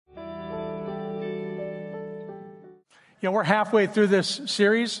We're halfway through this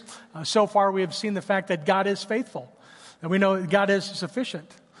series. So far, we have seen the fact that God is faithful, and we know that God is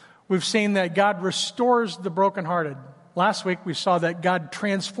sufficient. We've seen that God restores the brokenhearted. Last week, we saw that God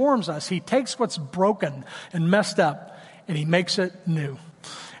transforms us. He takes what's broken and messed up, and He makes it new.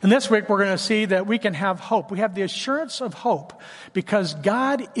 And this week, we're going to see that we can have hope. We have the assurance of hope because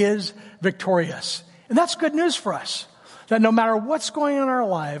God is victorious. And that's good news for us, that no matter what's going on in our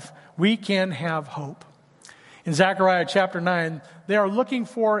life, we can have hope. In Zechariah chapter 9, they are looking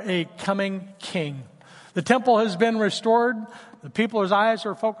for a coming king. The temple has been restored. The people's eyes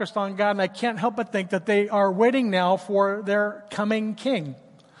are focused on God, and I can't help but think that they are waiting now for their coming king.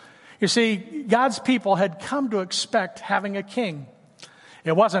 You see, God's people had come to expect having a king.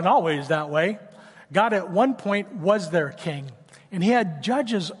 It wasn't always that way. God at one point was their king, and He had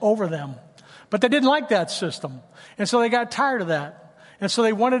judges over them. But they didn't like that system, and so they got tired of that. And so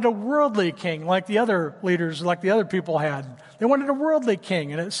they wanted a worldly king like the other leaders, like the other people had. They wanted a worldly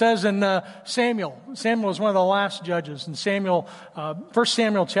king. And it says in Samuel was one of the last judges. In 1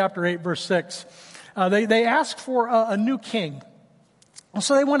 Samuel chapter 8, verse 6, they asked for a new king. And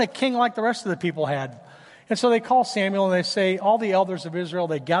so they want a king like the rest of the people had. And so they call Samuel and they say, all the elders of Israel,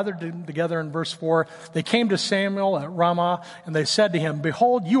 they gathered together in verse 4. They came to Samuel at Ramah and they said to him,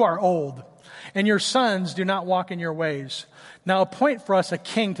 "Behold, you are old, and your sons do not walk in your ways. Now appoint for us a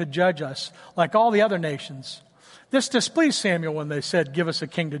king to judge us, like all the other nations." This displeased Samuel when they said, "Give us a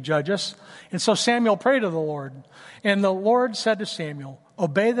king to judge us." And so Samuel prayed to the Lord. And the Lord said to Samuel,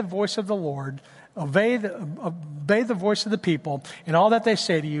 "Obey the voice of the Lord, obey the voice of the people, in all that they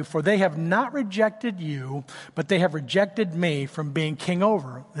say to you, for they have not rejected you, but they have rejected me from being king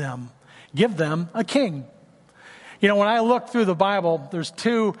over them. Give them a king." When I look through the Bible, there's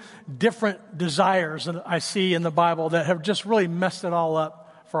two different desires that I see in the Bible that have just really messed it all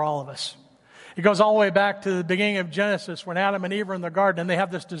up for all of us. It goes all the way back to the beginning of Genesis when Adam and Eve are in the garden and they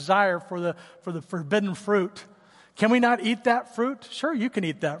have this desire for the forbidden fruit. Can we not eat that fruit? Sure, you can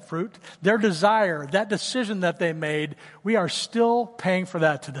eat that fruit. Their desire, that decision that they made, we are still paying for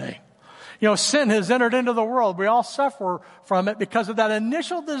that today. Sin has entered into the world. We all suffer from it because of that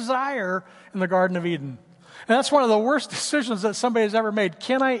initial desire in the Garden of Eden. And that's one of the worst decisions that somebody has ever made.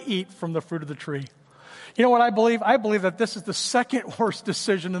 Can I eat from the fruit of the tree? You know what I believe? I believe that this is the second worst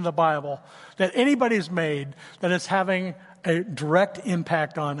decision in the Bible that anybody's made that is having a direct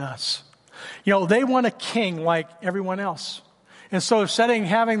impact on us. They want a king like everyone else. And so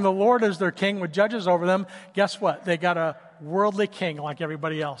having the Lord as their king with judges over them, guess what? They got a worldly king like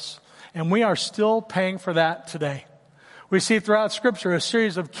everybody else. And we are still paying for that today. We see throughout Scripture a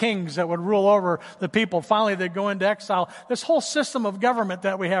series of kings that would rule over the people. Finally, they go into exile. This whole system of government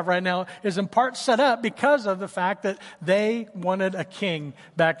that we have right now is in part set up because of the fact that they wanted a king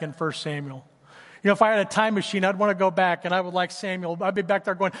back in 1 Samuel. If I had a time machine, I'd want to go back and I would like Samuel. I'd be back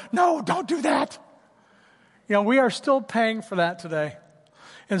there going, "No, don't do that." We are still paying for that today.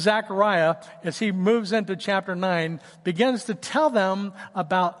 And Zechariah, as he moves into chapter 9, begins to tell them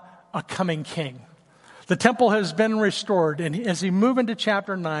about a coming king. The temple has been restored, and as he moves into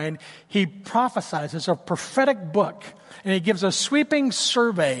chapter 9, he prophesies. It's a prophetic book, and he gives a sweeping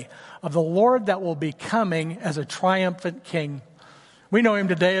survey of the Lord that will be coming as a triumphant king. We know him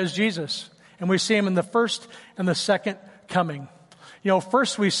today as Jesus, and we see him in the first and the second coming.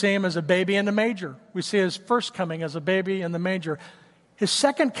 First we see him as a baby in the manger. We see his first coming as a baby in the manger. His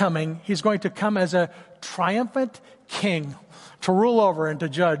second coming, he's going to come as a triumphant king to rule over and to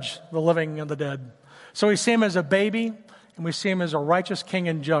judge the living and the dead. So we see him as a baby, and we see him as a righteous king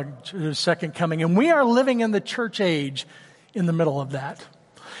and judge, his second coming. And we are living in the church age in the middle of that.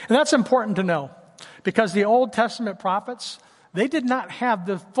 And that's important to know, because the Old Testament prophets, they did not have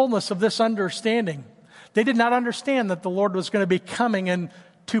the fullness of this understanding. They did not understand that the Lord was going to be coming in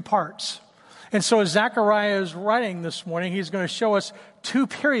two parts. And so as Zechariah is writing this morning, he's going to show us two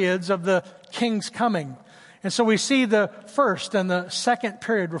periods of the king's coming. And so we see the first and the second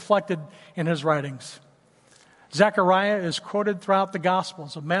period reflected in his writings. Zechariah is quoted throughout the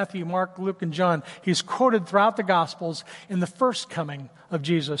Gospels of Matthew, Mark, Luke, and John. He's quoted throughout the Gospels in the first coming of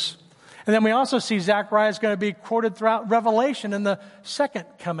Jesus. And then we also see Zechariah is going to be quoted throughout Revelation in the second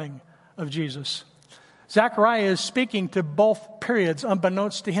coming of Jesus. Zechariah is speaking to both periods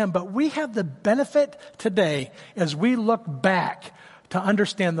unbeknownst to him, but we have the benefit today as we look back to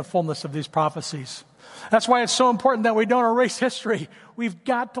understand the fullness of these prophecies. That's why it's so important that we don't erase history. We've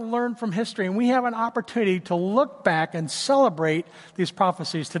got to learn from history, and we have an opportunity to look back and celebrate these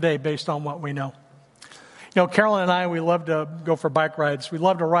prophecies today based on what we know. Carolyn and I, we love to go for bike rides. We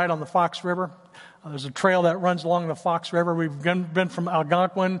love to ride on the Fox River. There's a trail that runs along the Fox River. We've been from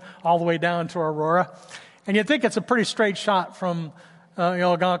Algonquin all the way down to Aurora. And you'd think it's a pretty straight shot from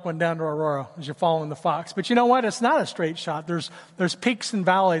Algonquin down to Aurora as you're following the Fox. But you know what? It's not a straight shot. There's peaks and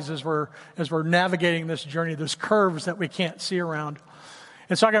valleys as we're navigating this journey. There's curves that we can't see around.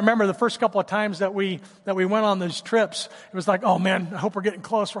 And so I can remember the first couple of times that we went on these trips, it was like, oh man, I hope we're getting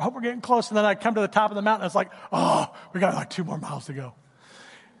close. I hope we're getting close. And then I'd come to the top of the mountain. It's like, oh, we got like 2 more miles to go.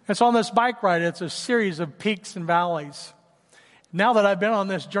 And so on this bike ride, it's a series of peaks and valleys. Now that I've been on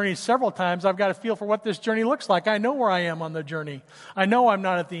this journey several times, I've got a feel for what this journey looks like. I know where I am on the journey. I know I'm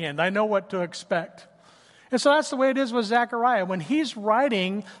not at the end. I know what to expect. And so that's the way it is with Zechariah. When he's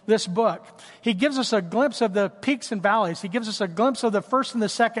writing this book, he gives us a glimpse of the peaks and valleys. He gives us a glimpse of the first and the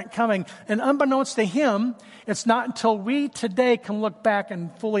second coming. And unbeknownst to him, it's not until we today can look back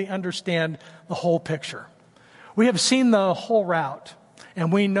and fully understand the whole picture. We have seen the whole route,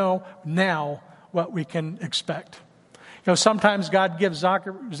 and we know now what we can expect. Sometimes God gives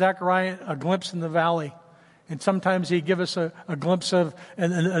Zechariah a glimpse in the valley, and sometimes he gives us a glimpse of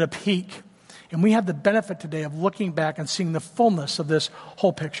and a peak. And we have the benefit today of looking back and seeing the fullness of this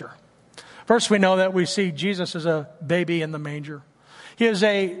whole picture. First, we know that we see Jesus as a baby in the manger. He is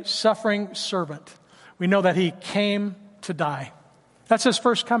a suffering servant. We know that he came to die. That's his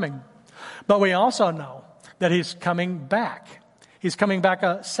first coming. But we also know that he's coming back. He's coming back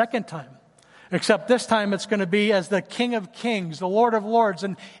a second time. Except this time it's going to be as the King of Kings, the Lord of Lords,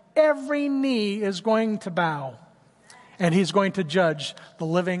 and every knee is going to bow. And he's going to judge the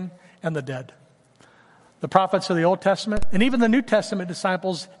living and the dead. The prophets of the Old Testament and even the New Testament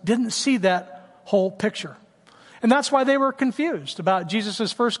disciples didn't see that whole picture. And that's why they were confused about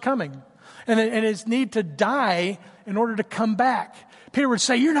Jesus' first coming and his need to die in order to come back. Peter would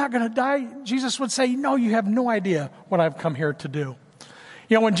say, "You're not going to die." Jesus would say, "No, you have no idea what I've come here to do."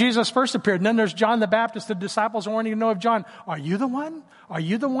 When Jesus first appeared, and then there's John the Baptist, the disciples wanting to know of John, "Are you the one? Are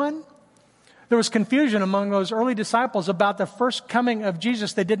you the one?" There was confusion among those early disciples about the first coming of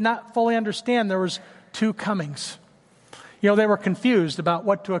Jesus. They did not fully understand there was 2 comings. They were confused about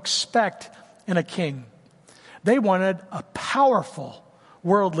what to expect in a king. They wanted a powerful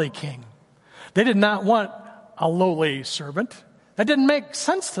worldly king. They did not want a lowly servant. That didn't make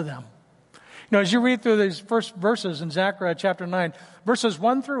sense to them. As you read through these first verses in Zechariah chapter 9, verses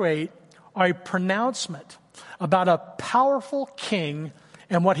 1 through 8 are a pronouncement about a powerful king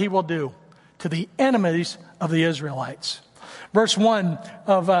and what he will do to the enemies of the Israelites. Verse 1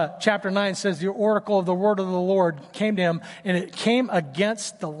 of chapter 9 says, "The oracle of the word of the Lord came to him, and it came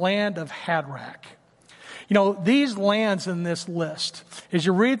against the land of Hadrach." These lands in this list, as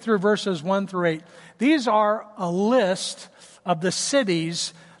you read through verses 1 through 8, these are a list of the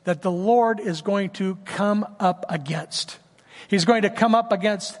cities that the Lord is going to come up against. He's going to come up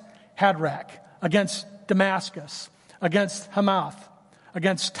against Hadrach, against Damascus, against Hamath,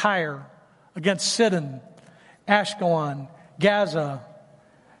 against Tyre, against Sidon, Ashkelon, Gaza,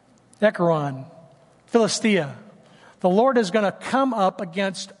 Ekron, Philistia. The Lord is going to come up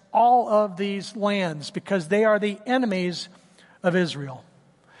against all of these lands because they are the enemies of Israel.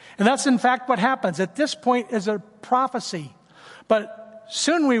 And that's in fact what happens. At this point is a prophecy. But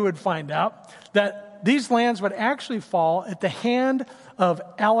soon we would find out that these lands would actually fall at the hand of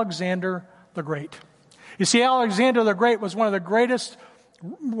Alexander the Great. You see, Alexander the Great was one of the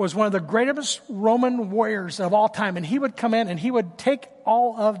greatest Roman warriors of all time. And he would come in and he would take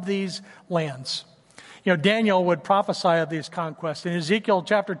all of these lands. Daniel would prophesy of these conquests. In Ezekiel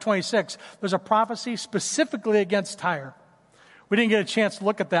chapter 26, there's a prophecy specifically against Tyre. We didn't get a chance to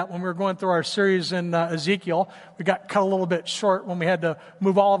look at that when we were going through our series in Ezekiel. We got cut a little bit short when we had to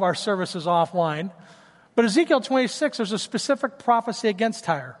move all of our services offline. But Ezekiel 26, there's a specific prophecy against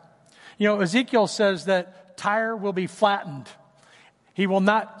Tyre. Ezekiel says that Tyre will be flattened. He will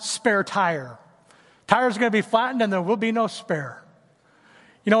not spare Tyre. Tyre's going to be flattened and there will be no spare.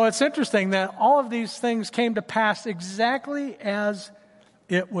 It's interesting that all of these things came to pass exactly as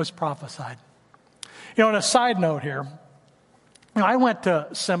it was prophesied. On a side note here, I went to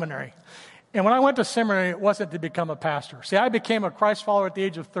seminary. And when I went to seminary, it wasn't to become a pastor. See, I became a Christ follower at the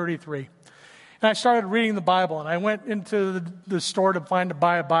age of 33. And I started reading the Bible. And I went into the store to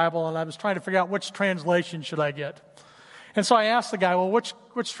buy a Bible. And I was trying to figure out which translation should I get. And so I asked the guy, well, which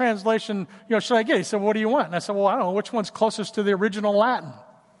translation should I get? He said, what do you want? And I said, well, I don't know. Which one's closest to the original Latin?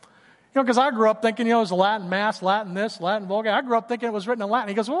 Because I grew up thinking, it was Latin Mass, Latin this, Latin Vulgate. I grew up thinking it was written in Latin.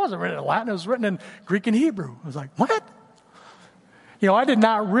 He goes, well, it wasn't written in Latin. It was written in Greek and Hebrew. I was like, what? I did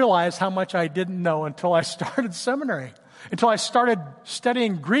not realize how much I didn't know until I started seminary. Until I started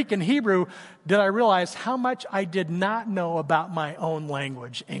studying Greek and Hebrew, did I realize how much I did not know about my own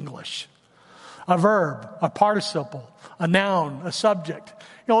language, English. a verb, a participle, a noun, a subject.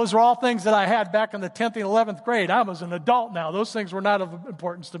 Those are all things that I had back in the 10th and 11th grade. I was an adult now. Those things were not of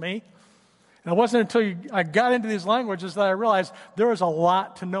importance to me. And it wasn't until I got into these languages that I realized there was a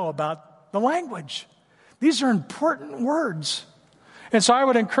lot to know about the language. These are important words. And so I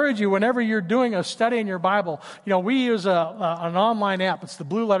would encourage you, whenever you're doing a study in your Bible, we use an online app. It's the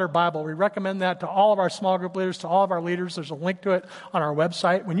Blue Letter Bible. We recommend that to all of our small group leaders, to all of our leaders. There's a link to it on our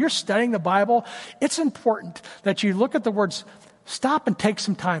website. When you're studying the Bible, it's important that you look at the words. Stop and take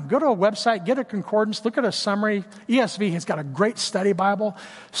some time. Go to a website, get a concordance, look at a summary. ESV has got a great study Bible.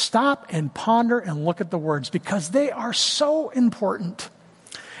 Stop and ponder and look at the words because they are so important.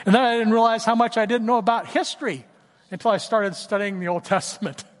 And then I didn't realize how much I didn't know about history until I started studying the Old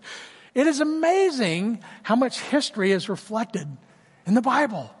Testament. It is amazing how much history is reflected in the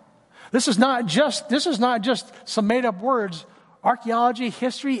Bible. This is not just some made-up words. Archaeology,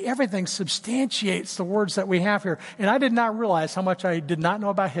 history, everything substantiates the words that we have here. And I did not realize how much I did not know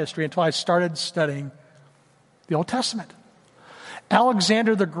about history until I started studying the Old Testament.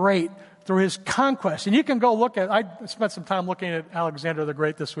 Alexander the Great, through his conquest, and you can go look at, I spent some time looking at Alexander the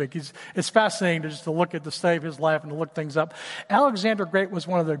Great this week. It's fascinating just to look at the study of his life and to look things up. Alexander the Great was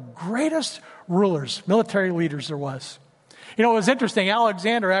one of the greatest rulers, military leaders there was. It was interesting.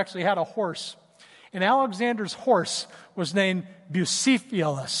 Alexander actually had a horse. And Alexander's horse was named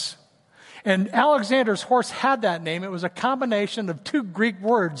Bucephalus. And Alexander's horse had that name. It was a combination of two Greek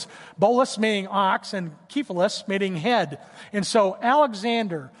words, bolus meaning ox and cephalus meaning head. And so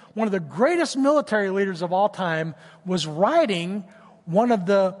Alexander, one of the greatest military leaders of all time, was riding one of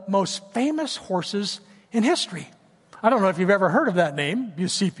the most famous horses in history. I don't know if you've ever heard of that name,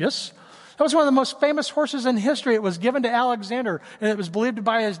 Bucephalus. That was one of the most famous horses in history. It was given to Alexander, and it was believed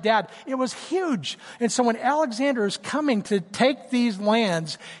by his dad. It was huge. And so when Alexander is coming to take these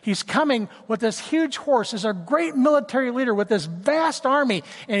lands, he's coming with this huge horse as a great military leader with this vast army,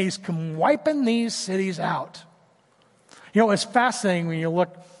 and he's wiping these cities out. It's fascinating when you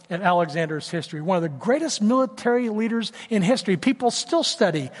look at Alexander's history. One of the greatest military leaders in history. People still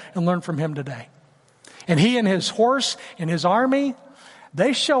study and learn from him today. And he and his horse and his army,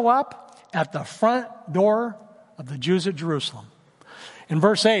 they show up at the front door of the Jews at Jerusalem. In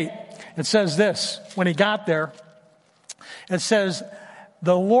verse 8, it says this, when he got there, it says,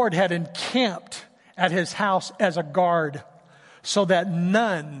 the Lord had encamped at his house as a guard, so that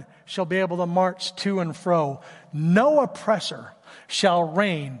none shall be able to march to and fro. No oppressor shall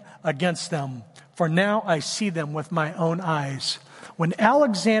reign against them, for now I see them with my own eyes. When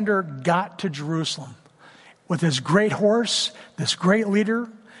Alexander got to Jerusalem with his great horse, this great leader,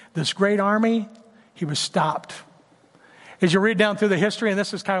 this great army, he was stopped. As you read down through the history, and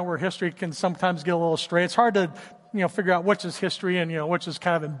this is kind of where history can sometimes get a little astray. It's hard to, figure out which is history and, which is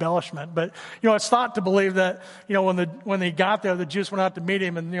kind of embellishment. But, it's thought to believe that, when they got there, the Jews went out to meet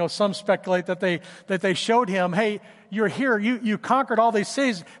him, and, some speculate that they showed him, hey, you're here, you conquered all these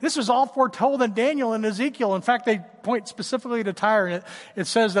cities. This was all foretold in Daniel and Ezekiel. In fact, they point specifically to Tyre, and it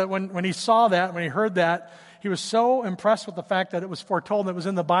says that when he saw that, when he heard that, he was so impressed with the fact that it was foretold and it was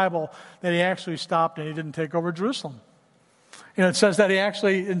in the Bible that he actually stopped and he didn't take over Jerusalem. It says that he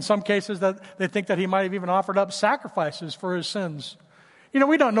actually, in some cases, that they think that he might have even offered up sacrifices for his sins.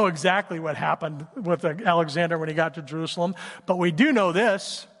 We don't know exactly what happened with Alexander when he got to Jerusalem, but we do know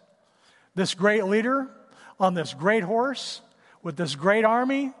this. This great leader on this great horse with this great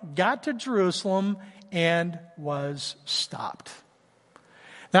army got to Jerusalem and was stopped.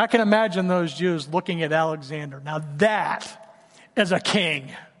 Now, I can imagine those Jews looking at Alexander. Now, that is a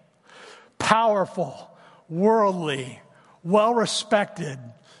king. Powerful, worldly, well-respected.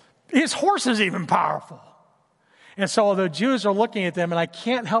 His horse is even powerful. And so the Jews are looking at them, and I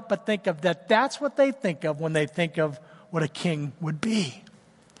can't help but think of that. That's what they think of when they think of what a king would be.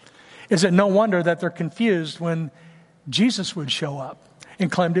 Is it no wonder that they're confused when Jesus would show up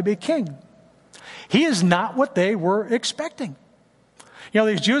and claim to be king? He is not what they were expecting.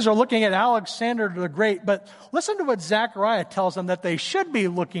 These Jews are looking at Alexander the Great, but listen to what Zechariah tells them that they should be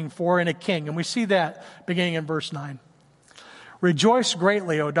looking for in a king. And we see that beginning in verse 9. Rejoice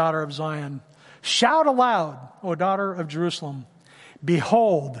greatly, O daughter of Zion. Shout aloud, O daughter of Jerusalem.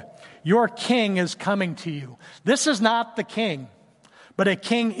 Behold, your king is coming to you. This is not the king, but a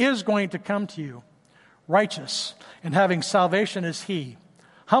king is going to come to you. Righteous and having salvation is he.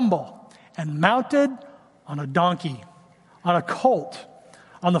 Humble and mounted on a donkey, on a colt,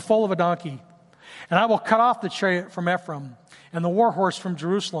 on the foal of a donkey. And I will cut off the chariot from Ephraim, and the war horse from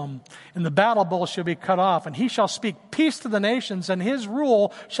Jerusalem, and the battle bull shall be cut off, and he shall speak peace to the nations, and his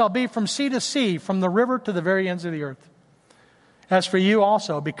rule shall be from sea to sea, from the river to the very ends of the earth. As for you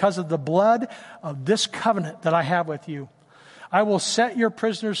also, because of the blood of this covenant that I have with you, I will set your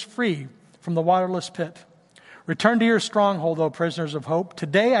prisoners free from the waterless pit. Return to your stronghold, O prisoners of hope.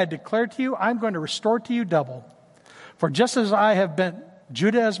 Today I declare to you, I'm going to restore to you double. For just as I have bent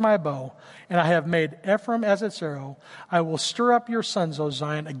Judah as my bow, and I have made Ephraim as its arrow, I will stir up your sons, O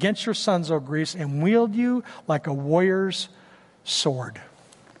Zion, against your sons, O Greece, and wield you like a warrior's sword.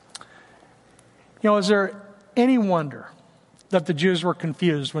 Is there any wonder that the Jews were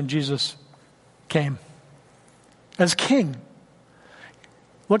confused when Jesus came as king?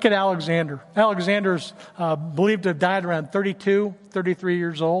 Look at Alexander. Alexander's believed to have died around 32, 33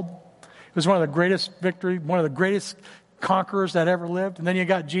 years old. It was one of the greatest one of the greatest conquerors that ever lived. And then you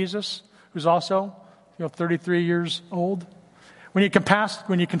got Jesus, who's also 33 years old. When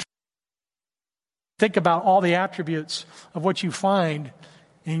you think about all the attributes of what you find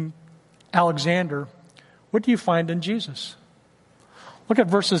in Alexander, what do you find in Jesus? Look at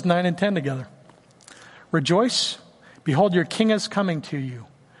verses 9 and 10 together. Rejoice, behold, your king is coming to you.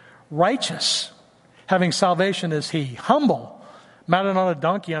 Righteous, having salvation is he. Humble, mounted on a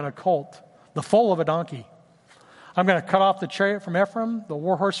donkey, on a colt, the foal of a donkey. I'm going to cut off the chariot from Ephraim, the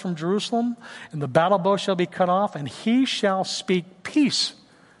war horse from Jerusalem, and the battle bow shall be cut off, and he shall speak peace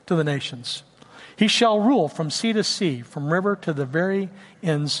to the nations. He shall rule from sea to sea, from river to the very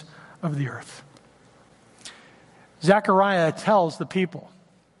ends of the earth. Zechariah tells the people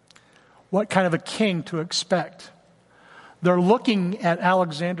what kind of a king to expect. They're looking at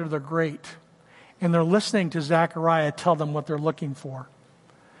Alexander the Great, and they're listening to Zechariah tell them what they're looking for.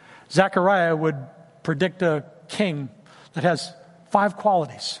 Zechariah would predict a king that has 5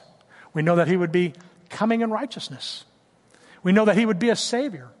 qualities. We know that he would be coming in righteousness. We know that he would be a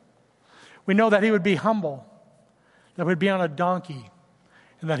savior. We know that he would be humble, that would be on a donkey,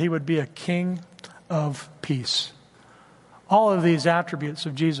 and that he would be a king of peace. All of these attributes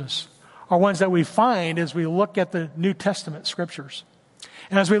of Jesus are ones that we find as we look at the New Testament scriptures.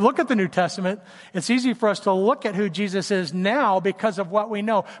 And as we look at the New Testament, it's easy for us to look at who Jesus is now because of what we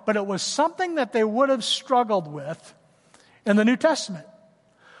know. But it was something that they would have struggled with in the New Testament.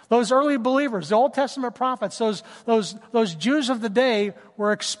 Those early believers, the Old Testament prophets, those Jews of the day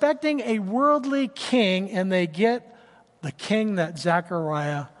were expecting a worldly king, and they get the king that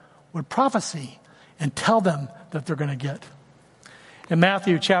Zechariah would prophesy and tell them that they're going to get. In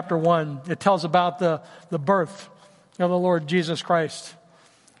Matthew chapter 1, it tells about the birth of the Lord Jesus Christ.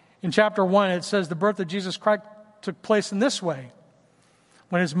 In chapter 1, it says the birth of Jesus Christ took place in this way.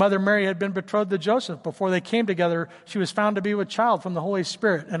 When his mother Mary had been betrothed to Joseph, before they came together, she was found to be with child from the Holy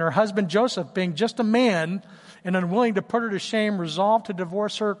Spirit. And her husband Joseph, being just a man and unwilling to put her to shame, resolved to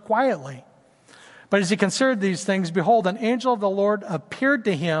divorce her quietly. But as he considered these things, behold, an angel of the Lord appeared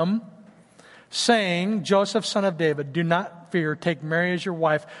to him, saying, Joseph, son of David, do not fear, take Mary as your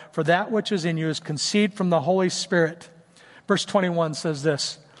wife, for that which is in you is conceived from the Holy Spirit. Verse 21 says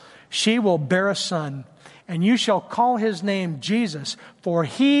this, she will bear a son, and you shall call his name Jesus, for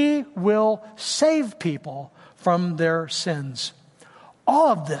he will save people from their sins. All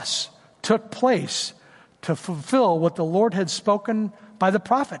of this took place to fulfill what the Lord had spoken by the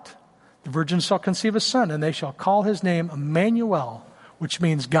prophet. The virgin shall conceive a son, and they shall call his name Emmanuel, which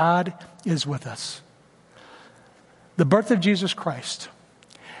means God is with us. The birth of Jesus Christ.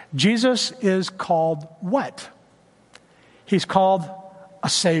 Jesus is called what? He's called a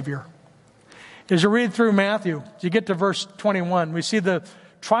Savior. As you read through Matthew, as you get to verse 21, we see the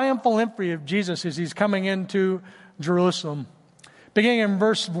triumphal entry of Jesus as he's coming into Jerusalem. Beginning in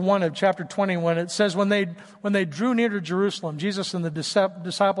verse 1 of chapter 21, it says, when they drew near to Jerusalem, Jesus and the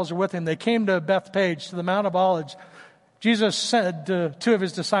disciples are with him. They came to Bethpage, to the Mount of Olives. Jesus said to 2 of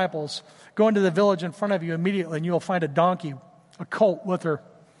his disciples, go into the village in front of you immediately, and you will find a donkey, a colt with her.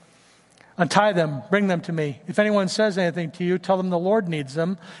 Untie them, bring them to me. If anyone says anything to you, tell them the Lord needs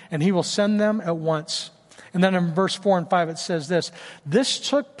them, and he will send them at once. And then in verse 4 and 5 it says this, this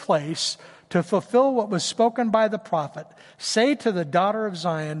took place to fulfill what was spoken by the prophet. Say to the daughter of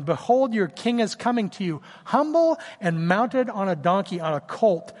Zion, behold, your king is coming to you, humble and mounted on a donkey, on a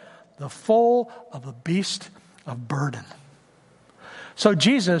colt, the foal of a beast of burden. So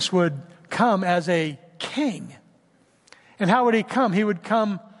Jesus would come as a king. And how would he come? He would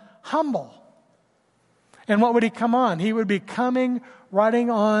come humble. And what would he come on? He would be coming riding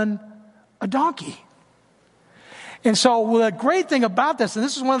on a donkey. And so the great thing about this, and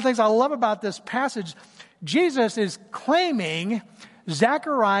this is one of the things I love about this passage, Jesus is claiming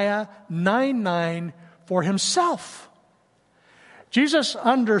Zechariah 9:9 for himself. Jesus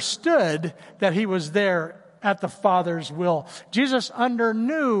understood that he was there at the Father's will. Jesus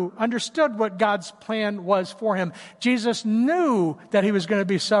understood what God's plan was for him. Jesus knew that he was going to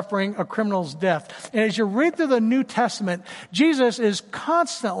be suffering a criminal's death. And as you read through the New Testament, Jesus is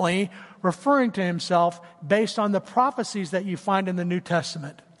constantly referring to himself based on the prophecies that you find in the New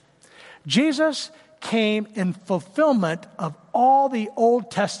Testament. Jesus came in fulfillment of all the Old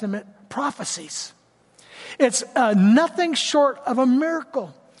Testament prophecies. It's nothing short of a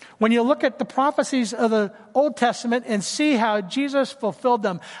miracle. When you look at the prophecies of the Old Testament and see how Jesus fulfilled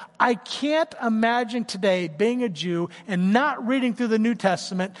them, I can't imagine today being a Jew and not reading through the New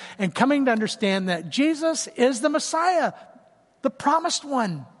Testament and coming to understand that Jesus is the Messiah, the promised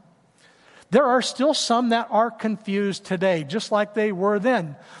one. There are still some that are confused today, just like they were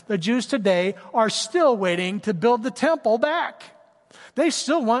then. The Jews today are still waiting to build the temple back. They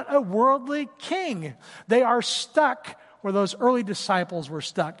still want a worldly king. They are stuck where those early disciples were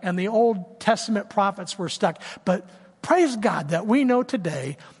stuck and the Old Testament prophets were stuck. But praise God that we know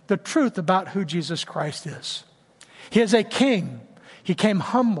today the truth about who Jesus Christ is. He is a king. He came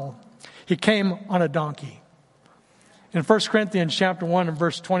humble. He came on a donkey. In 1 Corinthians chapter 1 and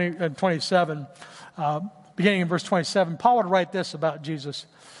verse 27, beginning in verse 27, Paul would write this about Jesus.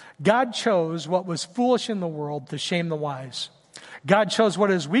 God chose what was foolish in the world to shame the wise. God chose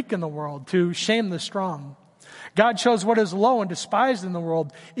what is weak in the world to shame the strong. God chose what is low and despised in the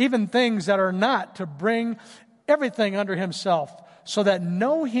world, even things that are not, to bring everything under himself, so that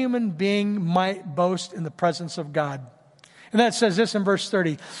no human being might boast in the presence of God. And then it says this in verse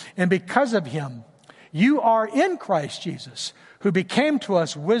 30, and because of him, you are in Christ Jesus, who became to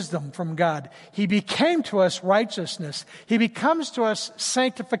us wisdom from God. He became to us righteousness. He becomes to us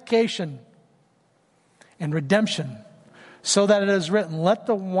sanctification and redemption, so that it is written, let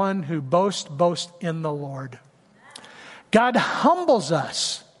the one who boasts boast in the Lord. God humbles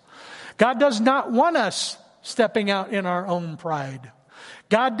us. God does not want us stepping out in our own pride.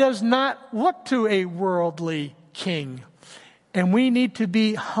 God does not look to a worldly king, and we need to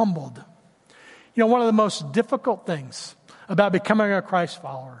be humbled. You know, one of the most difficult things about becoming a Christ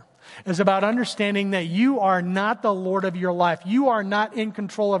follower is about understanding that you are not the Lord of your life. You are not in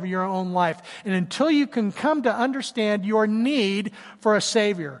control of your own life. And until you can come to understand your need for a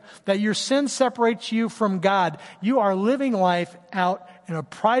Savior, that your sin separates you from God, you are living life out in a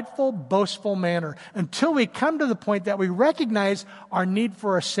prideful, boastful manner. Until we come to the point that we recognize our need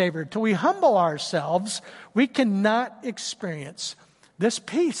for a Savior, until we humble ourselves, we cannot experience this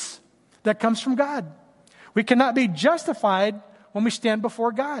peace that comes from God. We cannot be justified when we stand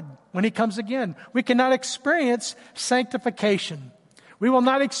before God, when he comes again. We cannot experience sanctification. We will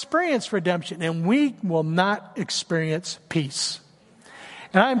not experience redemption, and we will not experience peace.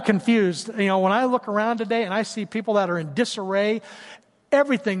 And I'm confused. You know, when I look around today and I see people that are in disarray,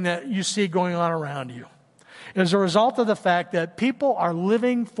 everything that you see going on around you is a result of the fact that people are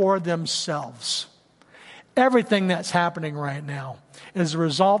living for themselves. Everything that's happening right now is a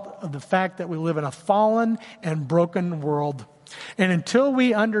result of the fact that we live in a fallen and broken world. And until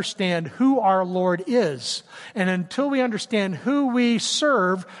we understand who our Lord is, and until we understand who we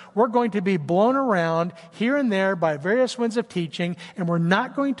serve, we're going to be blown around here and there by various winds of teaching, and we're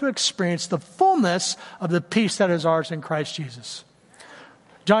not going to experience the fullness of the peace that is ours in Christ Jesus.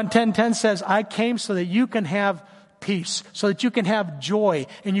 John 10:10 says, I came so that you can have peace, so that you can have joy,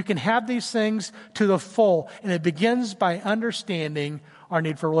 and you can have these things to the full. And it begins by understanding our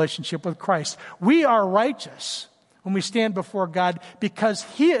need for a relationship with Christ. We are righteous when we stand before God because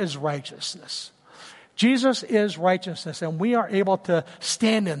he is righteousness. Jesus is righteousness, and we are able to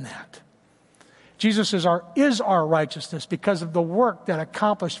stand in that. Jesus is our righteousness because of the work that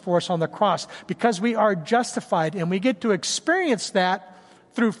accomplished for us on the cross, because we are justified, and we get to experience that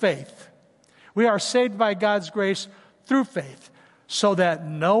through faith. We are saved by God's grace through faith, so that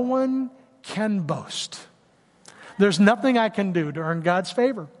no one can boast. There's nothing I can do to earn God's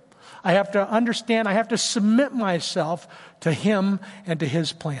favor. I have to understand, I have to submit myself to him and to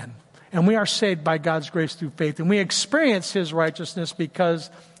his plan. And we are saved by God's grace through faith, and we experience his righteousness because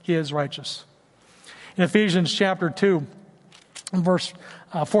he is righteous. In Ephesians chapter 2, verse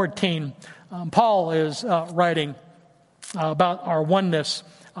 14, Paul is writing about our oneness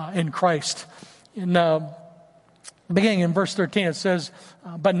in Christ. Beginning in verse 13, it says,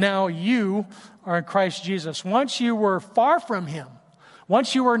 but now you are in Christ Jesus. Once you were far from him,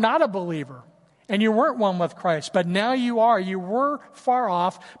 once you were not a believer, and you weren't one with Christ, but now you are. You were far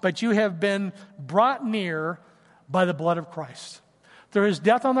off, but you have been brought near by the blood of Christ. Through his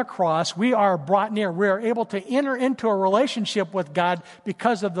death on the cross, we are brought near. We are able to enter into a relationship with God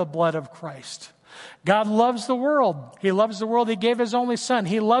because of the blood of Christ. God loves the world. He loves the world. He gave His only Son.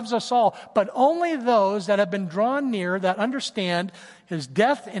 He loves us all. But only those that have been drawn near, that understand His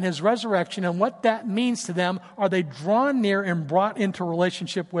death and His resurrection and what that means to them, are they drawn near and brought into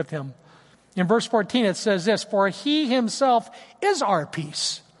relationship with Him. In verse 14 it says this, "For He Himself is our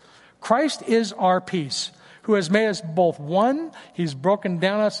peace." Christ is our peace, who has made us both one. He's broken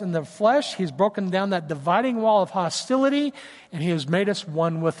down us in the flesh. He's broken down that dividing wall of hostility, and He has made us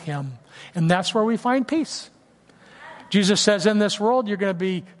one with Him. And that's where we find peace. Jesus says in this world you're going to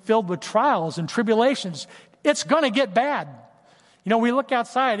be filled with trials and tribulations. It's going to get bad. We look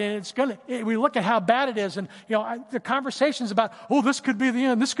outside and we look at how bad it is, and the conversations about, oh, this could be the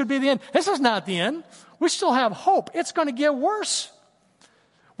end, this could be the end. This is not the end. We still have hope. It's going to get worse.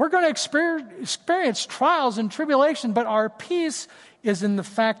 We're going to experience trials and tribulation, but our peace is in the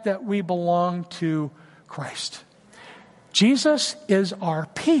fact that we belong to Christ. Jesus is our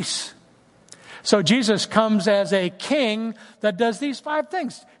peace. So Jesus comes as a king that does these 5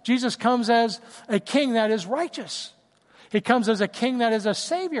 things. Jesus comes as a king that is righteous. He comes as a king that is a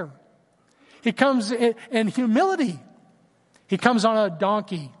savior. He comes in humility. He comes on a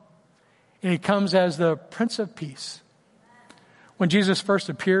donkey. And He comes as the Prince of Peace. When Jesus first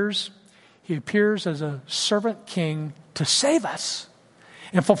appears, He appears as a servant king to save us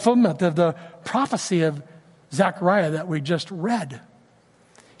in fulfillment of the prophecy of Zechariah that we just read.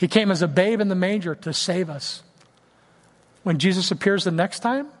 He came as a babe in the manger to save us. When Jesus appears the next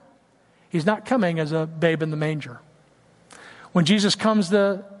time, He's not coming as a babe in the manger. When Jesus comes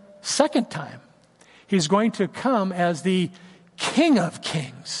the second time, He's going to come as the King of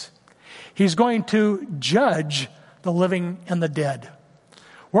Kings. He's going to judge the living and the dead.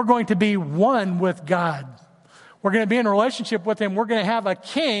 We're going to be one with God. We're going to be in a relationship with Him. We're going to have a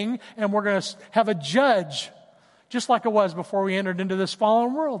king and we're going to have a judge, just like it was before we entered into this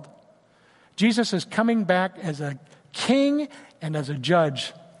fallen world. Jesus is coming back as a king and as a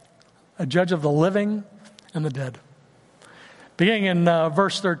judge of the living and the dead. Beginning in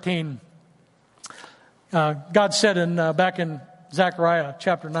verse 13, God said back in Zechariah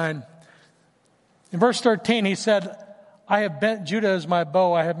chapter 9, in verse 13, He said, "I have bent Judah as my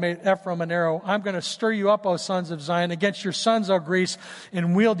bow. I have made Ephraim an arrow. I'm going to stir you up, O sons of Zion, against your sons, O Greece,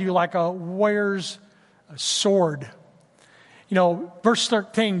 and wield you like a warrior's sword." Verse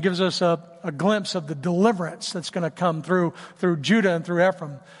 13 gives us a glimpse of the deliverance that's going to come through Judah and through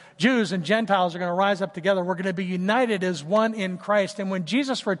Ephraim. Jews and Gentiles are going to rise up together. We're going to be united as one in Christ. And when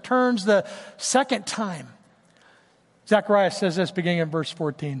Jesus returns the second time, Zechariah says this beginning in verse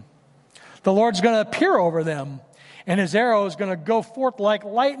 14. "The Lord's going to appear over them, and His arrow is going to go forth like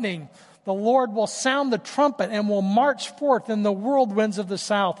lightning. The Lord will sound the trumpet and will march forth in the whirlwinds of the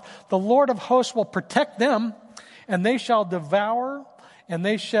south. The Lord of hosts will protect them, and they shall devour, and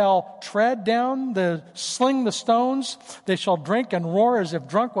they shall tread down, sling the stones. They shall drink and roar as if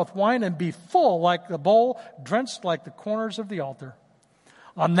drunk with wine, and be full like the bowl, drenched like the corners of the altar.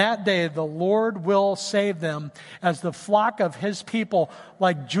 On that day, the Lord will save them as the flock of His people.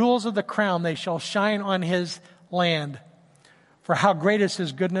 Like jewels of the crown, they shall shine on His land. For how great is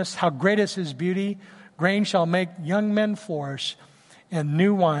His goodness, how great is His beauty. Grain shall make young men flourish, and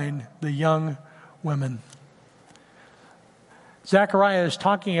new wine the young women." Zechariah is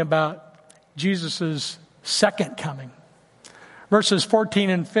talking about Jesus' second coming. Verses 14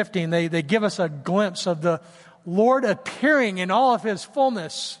 and 15, they give us a glimpse of the Lord appearing in all of His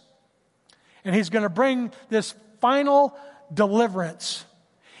fullness. And He's going to bring this final deliverance.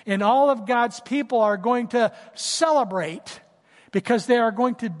 And all of God's people are going to celebrate because they are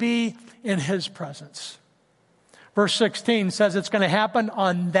going to be in His presence. Verse 16 says it's going to happen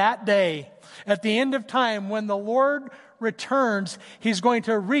on that day. At the end of time, when the Lord returns, He's going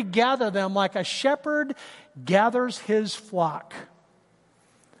to regather them like a shepherd gathers his flock.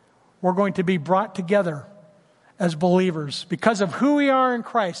 We're going to be brought together as believers because of who we are in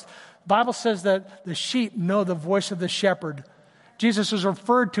Christ. The Bible says that the sheep know the voice of the shepherd. Jesus is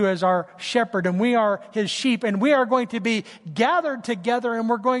referred to as our shepherd, and we are His sheep, and we are going to be gathered together, and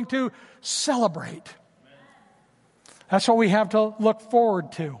we're going to celebrate. That's what we have to look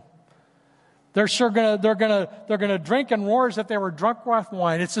forward to. They're gonna drink and roar as if they were drunk with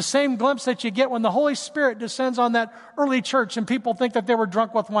wine. It's the same glimpse that you get when the Holy Spirit descends on that early church and people think that they were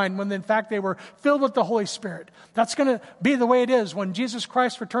drunk with wine when in fact they were filled with the Holy Spirit. That's going to be the way it is when Jesus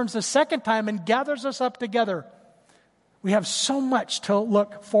Christ returns the second time and gathers us up together. We have so much to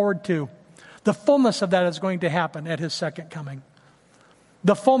look forward to. The fullness of that is going to happen at His second coming.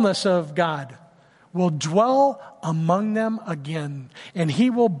 The fullness of God will dwell among them again, and He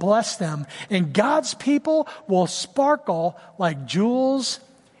will bless them, and God's people will sparkle like jewels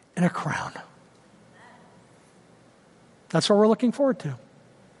in a crown. That's what we're looking forward to.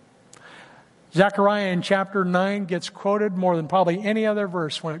 Zechariah in chapter 9 gets quoted more than probably any other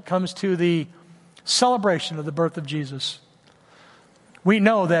verse when it comes to the celebration of the birth of Jesus. We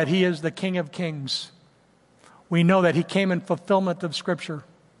know that he is the King of Kings. We know that he came in fulfillment of Scripture.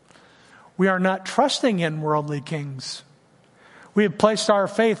 We are not trusting in worldly kings. We have placed our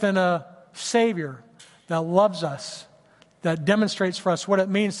faith in a Savior that loves us, that demonstrates for us what it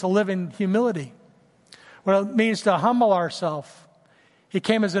means to live in humility, what it means to humble ourselves. He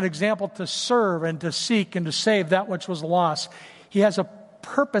came as an example to serve and to seek and to save that which was lost. He has a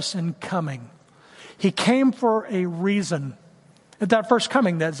purpose in coming. He came for a reason at that first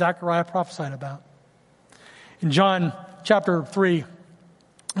coming that Zechariah prophesied about. In John chapter 3,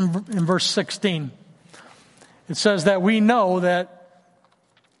 in verse 16, it says that we know that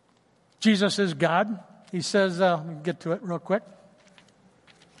Jesus is God. He says, let me get to it real quick.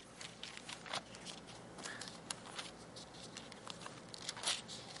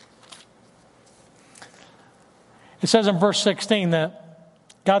 It says in verse 16 that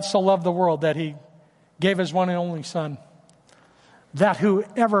God so loved the world that he gave his one and only Son, that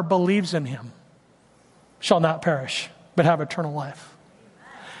whoever believes in him shall not perish, but have eternal life.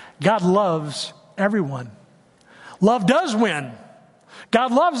 God loves everyone. Love does win.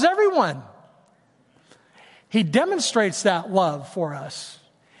 God loves everyone. He demonstrates that love for us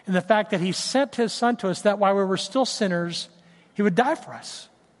in the fact that he sent his Son to us that while we were still sinners, he would die for us.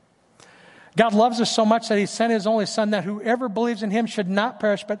 God loves us so much that he sent his only Son that whoever believes in him should not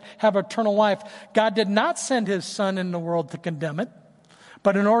perish but have eternal life. God did not send his Son in the world to condemn it,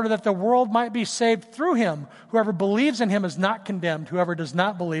 but in order that the world might be saved through him. Whoever believes in him is not condemned. Whoever does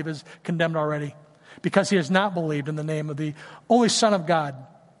not believe is condemned already, because he has not believed in the name of the only Son of God.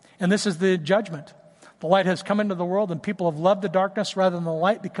 And this is the judgment. The light has come into the world, and people have loved the darkness rather than the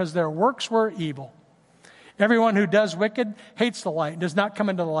light because their works were evil. Everyone who does wicked hates the light and does not come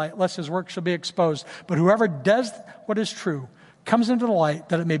into the light, lest his work shall be exposed. But whoever does what is true comes into the light,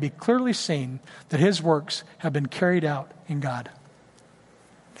 that it may be clearly seen that his works have been carried out in God.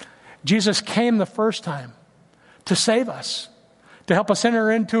 Jesus came the first time to save us, to help us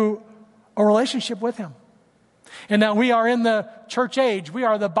enter into a relationship with him. And now we are in the church age. We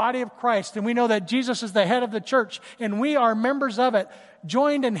are the body of Christ, and we know that Jesus is the head of the church, and we are members of it,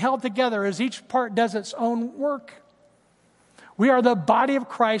 joined and held together as each part does its own work. We are the body of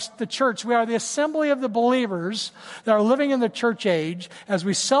Christ, the church. We are the assembly of the believers that are living in the church age as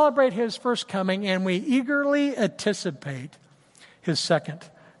we celebrate his first coming, and we eagerly anticipate his second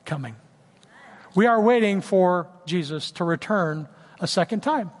coming. We are waiting for Jesus to return a second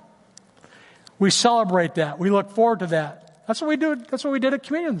time. We celebrate that. We look forward to that. That's what we do. That's what we did at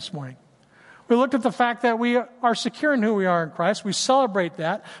communion this morning. We looked at the fact that we are secure in who we are in Christ. We celebrate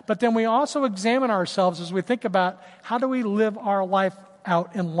that. But then we also examine ourselves as we think about how do we live our life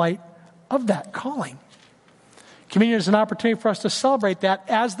out in light of that calling. Communion is an opportunity for us to celebrate that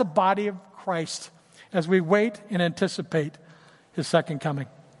as the body of Christ as we wait and anticipate his second coming.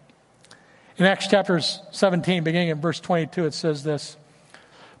 In Acts chapter 17, beginning in verse 22, it says this.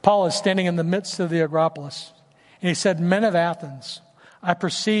 Paul is standing in the midst of the Acropolis, and he said, "Men of Athens, I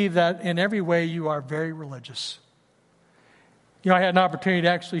perceive that in every way you are very religious." You know, I had an opportunity to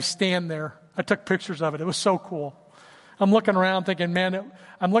actually stand there. I took pictures of it. It was so cool. I'm looking around thinking, man,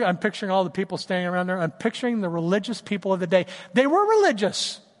 I'm picturing all the people standing around there. I'm picturing the religious people of the day. They were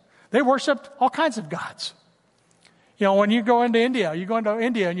religious. They worshiped all kinds of gods. You know, when you go into India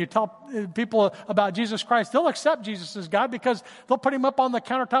and you tell people about Jesus Christ, they'll accept Jesus as God because they'll put him up on the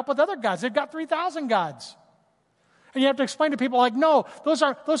countertop with other gods. They've got 3,000 gods. And you have to explain to people like, no, those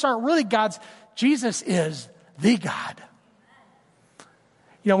aren't really gods. Jesus is the God.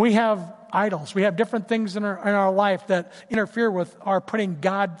 You know, we have idols. We have different things in our life that interfere with our putting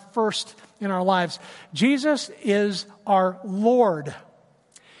God first in our lives. Jesus is our Lord.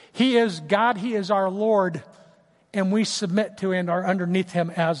 He is God. He is our Lord. And we submit to and are underneath him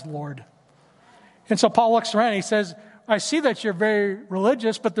as Lord. And so Paul looks around and he says, I see that you're very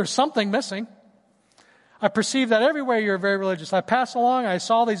religious, but there's something missing. I perceive that everywhere you're very religious. I passed along, I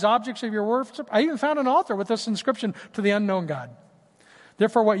saw these objects of your worship. I even found an altar with this inscription, to the unknown God.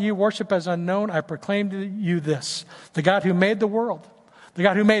 Therefore, what you worship as unknown, I proclaim to you this. The God who made the world, the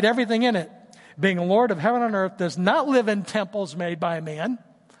God who made everything in it, being Lord of heaven and earth, does not live in temples made by man.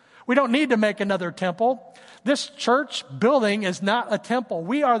 We don't need to make another temple. This church building is not a temple.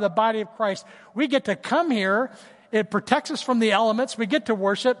 We are the body of Christ. We get to come here. It protects us from the elements. We get to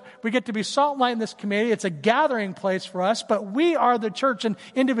worship. We get to be salt and light in this community. It's a gathering place for us, but we are the church, and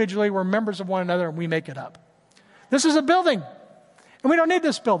individually we're members of one another, and we make it up. This is a building, and we don't need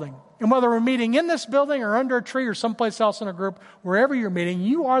this building. And whether we're meeting in this building or under a tree or someplace else in a group, wherever you're meeting,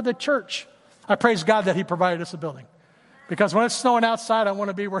 you are the church. I praise God that He provided us a building. Because when it's snowing outside, I want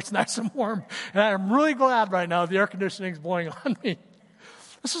to be where it's nice and warm. And I'm really glad right now the air conditioning is blowing on me.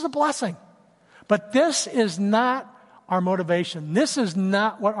 This is a blessing. But this is not our motivation. This is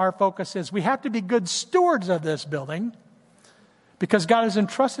not what our focus is. We have to be good stewards of this building because God has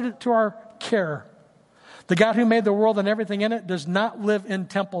entrusted it to our care. The God who made the world and everything in it does not live in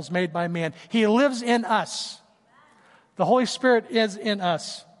temples made by man. He lives in us. The Holy Spirit is in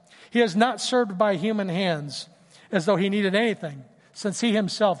us. He is not served by human hands as though He needed anything, since He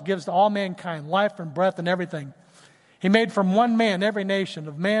Himself gives to all mankind life and breath and everything. He made from one man every nation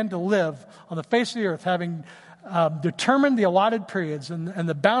of man to live on the face of the earth, having determined the allotted periods and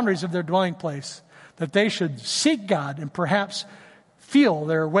the boundaries of their dwelling place, that they should seek God and perhaps feel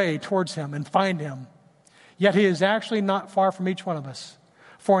their way towards Him and find Him. Yet He is actually not far from each one of us.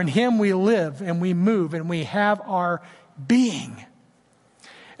 For in Him we live and we move and we have our being.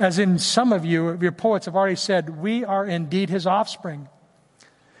 As in some of you, your poets have already said, we are indeed His offspring.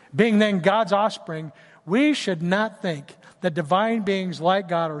 Being then God's offspring, we should not think that divine beings like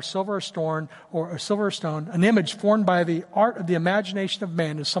God or silver stone, an image formed by the art of the imagination of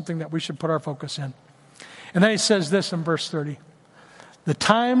man, is something that we should put our focus in. And then he says this in verse 30. The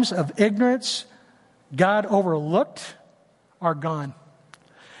times of ignorance God overlooked are gone.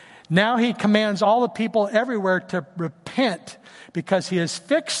 Now He commands all the people everywhere to repent, because He has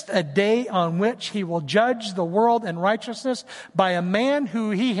fixed a day on which He will judge the world in righteousness by a man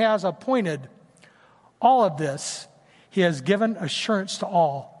who He has appointed. All of this He has given assurance to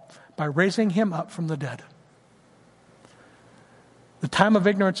all by raising Him up from the dead. The time of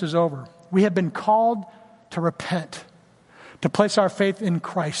ignorance is over. We have been called to repent, to place our faith in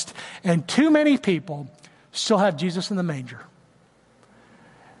Christ. And too many people still have Jesus in the manger.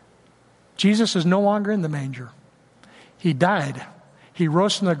 Jesus is no longer in the manger. He died. He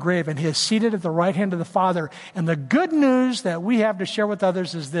rose from the grave, and He is seated at the right hand of the Father. And the good news that we have to share with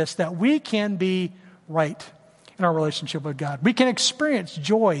others is this, that we can be right in our relationship with God. We can experience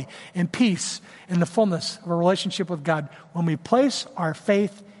joy and peace in the fullness of a relationship with God when we place our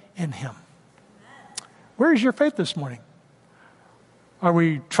faith in Him. Where is your faith this morning? Are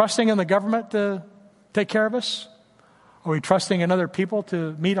we trusting in the government to take care of us? Are we trusting in other people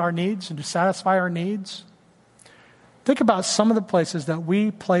to meet our needs and to satisfy our needs? Think about some of the places that we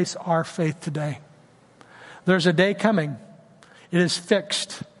place our faith today. There's a day coming. It is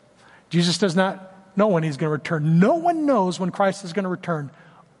fixed. Jesus does not know when He's going to return. No one knows when Christ is going to return.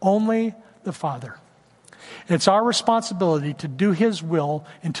 Only the Father. It's our responsibility to do His will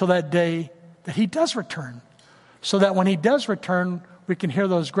until that day that He does return, so that when He does return, we can hear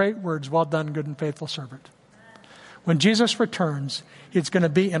those great words, well done, good and faithful servant. When Jesus returns, it's going to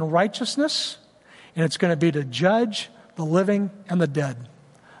be in righteousness, and it's going to be to judge the living and the dead.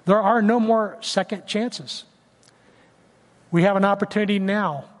 There are no more second chances. We have an opportunity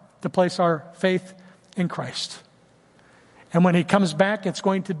now to place our faith in Christ. And when He comes back, it's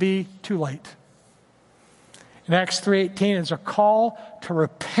going to be too late. In Acts 3:18, it's a call to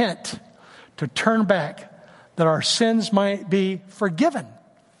repent, to turn back, that our sins might be forgiven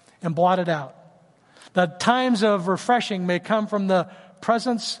and blotted out. That times of refreshing may come from the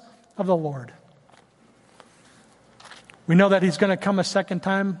presence of the Lord. We know that He's going to come a second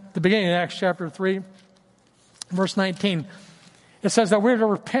time. At the beginning of Acts chapter 3, verse 19, it says that we're to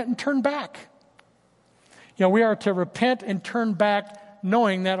repent and turn back. You know, we are to repent and turn back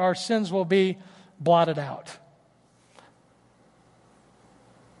knowing that our sins will be blotted out.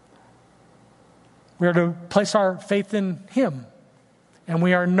 We are to place our faith in Him. And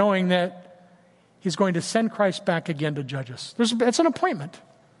we are knowing that He's going to send Christ back again to judge us. It's an appointment.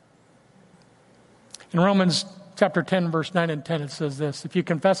 In Romans chapter 10, verse 9 and 10, it says this: if you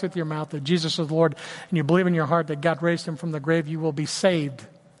confess with your mouth that Jesus is Lord and you believe in your heart that God raised Him from the grave, you will be saved.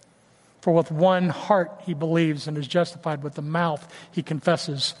 For with one heart he believes and is justified. With the mouth he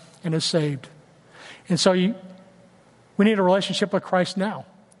confesses and is saved. And so we need a relationship with Christ now,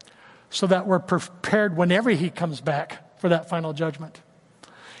 so that we're prepared whenever He comes back for that final judgment.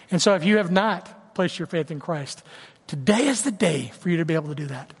 And so if you have not placed your faith in Christ, today is the day for you to be able to do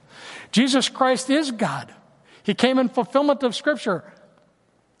that. Jesus Christ is God. He came in fulfillment of Scripture.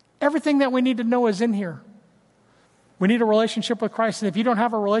 Everything that we need to know is in here. We need a relationship with Christ. And if you don't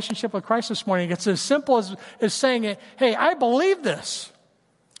have a relationship with Christ this morning, it's as simple as saying, hey, I believe this.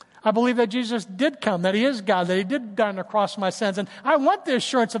 I believe that Jesus did come, that He is God, that He did die on the cross for my sins. And I want the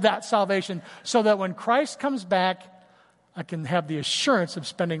assurance of that salvation so that when Christ comes back, I can have the assurance of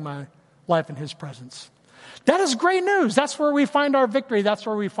spending my life in His presence. That is great news. That's where we find our victory. That's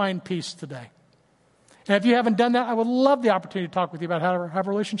where we find peace today. And if you haven't done that, I would love the opportunity to talk with you about how to have a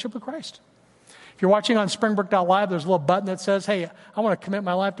relationship with Christ. If you're watching on Springbrook.live, there's a little button that says, hey, I want to commit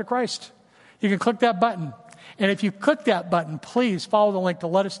my life to Christ. You can click that button. And if you click that button, please follow the link to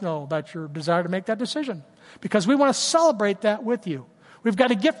let us know about your desire to make that decision. Because we want to celebrate that with you. We've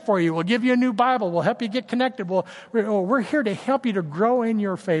got a gift for you. We'll give you a new Bible. We'll help you get connected. We're here to help you to grow in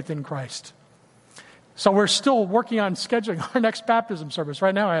your faith in Christ. So we're still working on scheduling our next baptism service.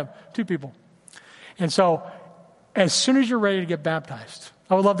 Right now I have 2 people. And so as soon as you're ready to get baptized,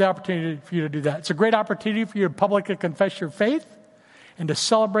 I would love the opportunity for you to do that. It's a great opportunity for you to publicly confess your faith and to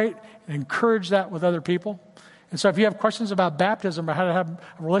celebrate and encourage that with other people. And so if you have questions about baptism or how to have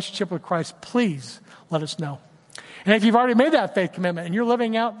a relationship with Christ, please let us know. And if you've already made that faith commitment and you're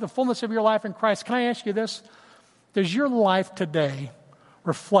living out the fullness of your life in Christ, can I ask you this? Does your life today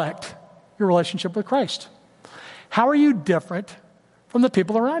reflect your relationship with Christ? How are you different from the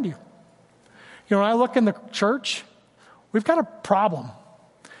people around you? You know, when I look in the church, we've got a problem.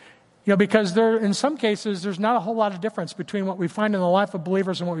 You know, because in some cases, there's not a whole lot of difference between what we find in the life of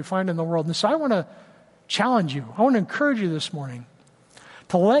believers and what we find in the world. And so I want to challenge you. I want to encourage you this morning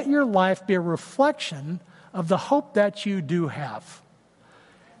to let your life be a reflection of the hope that you do have.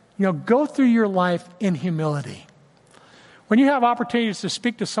 You know, go through your life in humility. When you have opportunities to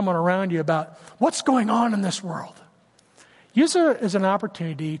speak to someone around you about what's going on in this world, use it as an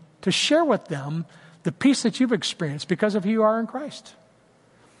opportunity to share with them the peace that you've experienced because of who you are in Christ.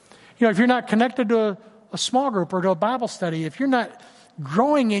 You know, if you're not connected to a small group or to a Bible study, if you're not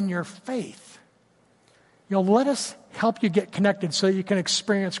growing in your faith, you know, let us help you get connected so that you can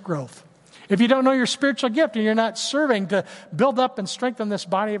experience growth. If you don't know your spiritual gift and you're not serving to build up and strengthen this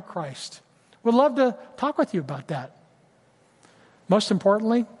body of Christ, we'd love to talk with you about that. Most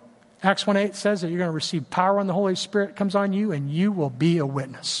importantly, Acts 1:8 says that you're going to receive power when the Holy Spirit comes on you and you will be a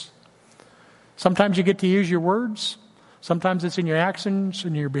witness. Sometimes you get to use your words. Sometimes it's in your actions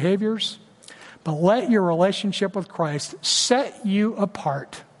and your behaviors. But let your relationship with Christ set you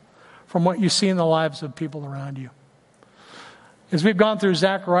apart from what you see in the lives of people around you. As we've gone through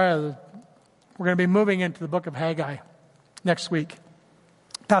Zechariah, we're going to be moving into the book of Haggai next week.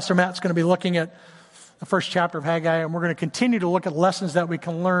 Pastor Matt's going to be looking at the first chapter of Haggai, and we're going to continue to look at lessons that we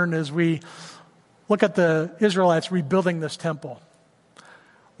can learn as we look at the Israelites rebuilding this temple.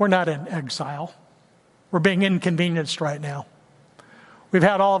 We're not in exile. We're being inconvenienced right now. We've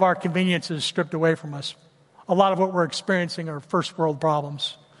had all of our conveniences stripped away from us. A lot of what we're experiencing are first world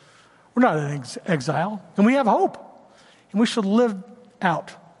problems. We're not in exile, and we have hope. And we should live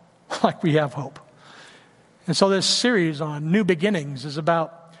out like we have hope. And so this series on new beginnings is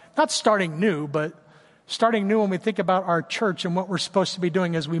about not starting new, but starting new when we think about our church and what we're supposed to be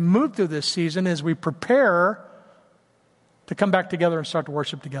doing as we move through this season, as we prepare to come back together and start to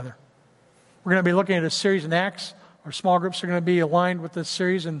worship together. We're going to be looking at a series in Acts. Our small groups are going to be aligned with this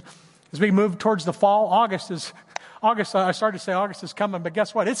series. And as we move towards the fall, August, I started to say August is coming, but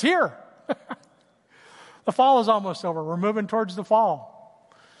guess what? It's here. The fall is almost over. We're moving towards the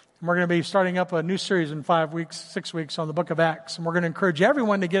fall. And we're going to be starting up a new series in 6 weeks on the book of Acts. And we're going to encourage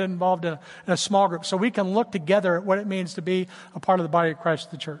everyone to get involved in a small group so we can look together at what it means to be a part of the body of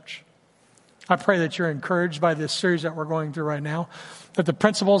Christ, the church. I pray that you're encouraged by this series that we're going through right now, that the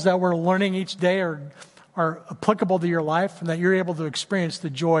principles that we're learning each day are applicable to your life, and that you're able to experience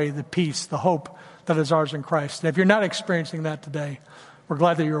the joy, the peace, the hope that is ours in Christ. And if you're not experiencing that today, we're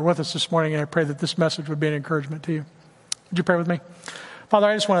glad that you were with us this morning, and I pray that this message would be an encouragement to you. Would you pray with me? Father,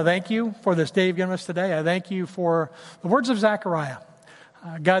 I just want to thank you for this day you've given us today. I thank you for the words of Zechariah.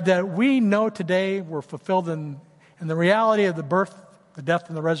 God, that we know today were fulfilled in the reality of the birth, the death,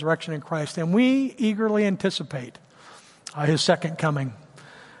 and the resurrection in Christ. And we eagerly anticipate his second coming.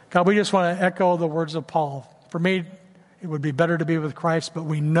 God, we just want to echo the words of Paul. For me, it would be better to be with Christ, but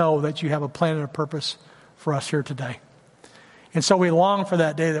we know that you have a plan and a purpose for us here today. And so we long for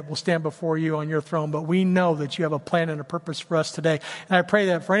that day that we'll stand before you on your throne, but we know that you have a plan and a purpose for us today. And I pray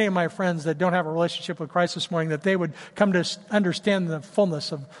that for any of my friends that don't have a relationship with Christ this morning, that they would come to understand the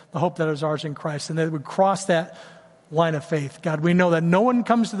fullness of the hope that is ours in Christ, and they would cross that line of faith. God, we know that no one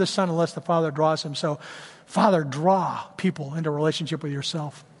comes to the Son unless the Father draws him. So, Father, draw people into a relationship with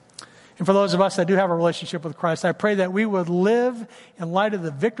yourself. And for those of us that do have a relationship with Christ, I pray that we would live in light of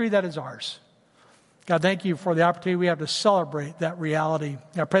the victory that is ours. God, thank you for the opportunity we have to celebrate that reality.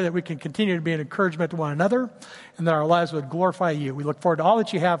 I pray that we can continue to be an encouragement to one another and that our lives would glorify you. We look forward to all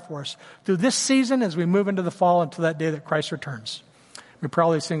that you have for us through this season as we move into the fall until that day that Christ returns. We pray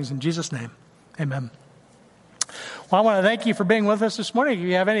all these things in Jesus' name. Amen. Well, I want to thank you for being with us this morning. If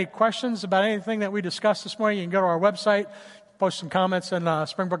you have any questions about anything that we discussed this morning, you can go to our website, post some comments on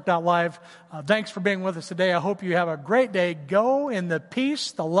springbrook.live. Thanks for being with us today. I hope you have a great day. Go in the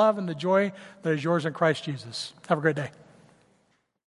peace, the love, and the joy that is yours in Christ Jesus. Have a great day.